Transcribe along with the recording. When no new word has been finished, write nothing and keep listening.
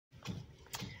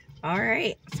All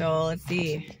right, so let's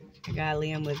see. I got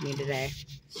Liam with me today.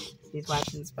 He's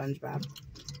watching SpongeBob.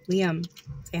 Liam,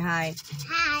 say hi.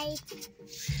 Hi.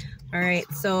 All right,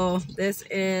 so this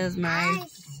is my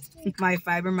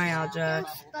fibromyalgia.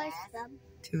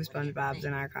 Two SpongeBobs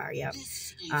in our car. Yep.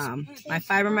 My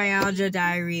fibromyalgia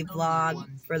diary vlog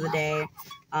for the day.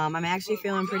 I'm actually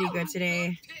feeling pretty good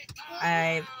today.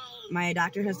 My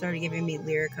doctor has started giving me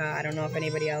Lyrica. I don't know if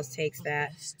anybody else takes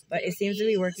that, but it seems to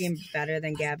be working better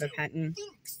than gabapentin.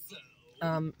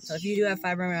 So if you do have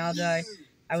fibromyalgia,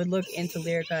 I would look into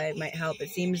Lyrica. It might help. It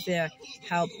seems to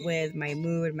help with my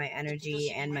mood, my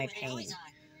energy, and my pain.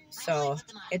 So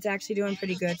it's actually doing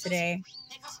pretty good today.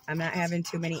 I'm not having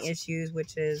too many issues,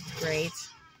 which is great.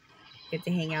 Get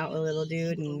to hang out with a little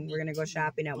dude, and we're going to go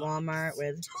shopping at Walmart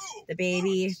with the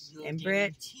baby and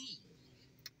Britt.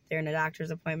 They're in a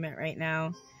doctor's appointment right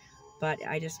now, but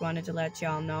I just wanted to let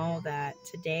y'all know that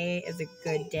today is a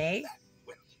good day,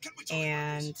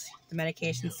 and the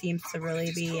medication seems to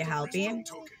really be helping.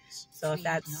 So if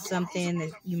that's something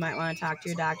that you might want to talk to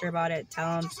your doctor about,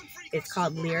 tell them it's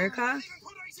called Lyrica,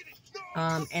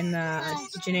 and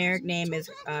the generic name is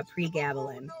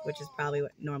pregabalin, which is probably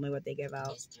normally what they give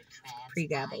out,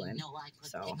 pregabalin.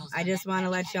 So I just want to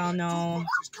let y'all know,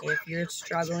 if you're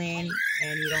struggling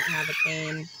and you don't have a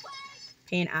pain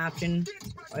option,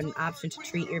 an option to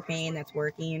treat your pain that's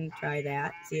working, try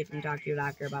that. See if you can talk to your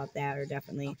doctor about that, or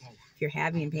definitely if you're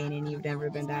having pain and you've never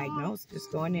been diagnosed, just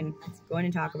go in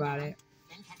and talk about it.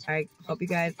 All right, hope you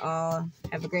guys all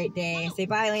have a great day. Say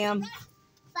bye, Liam.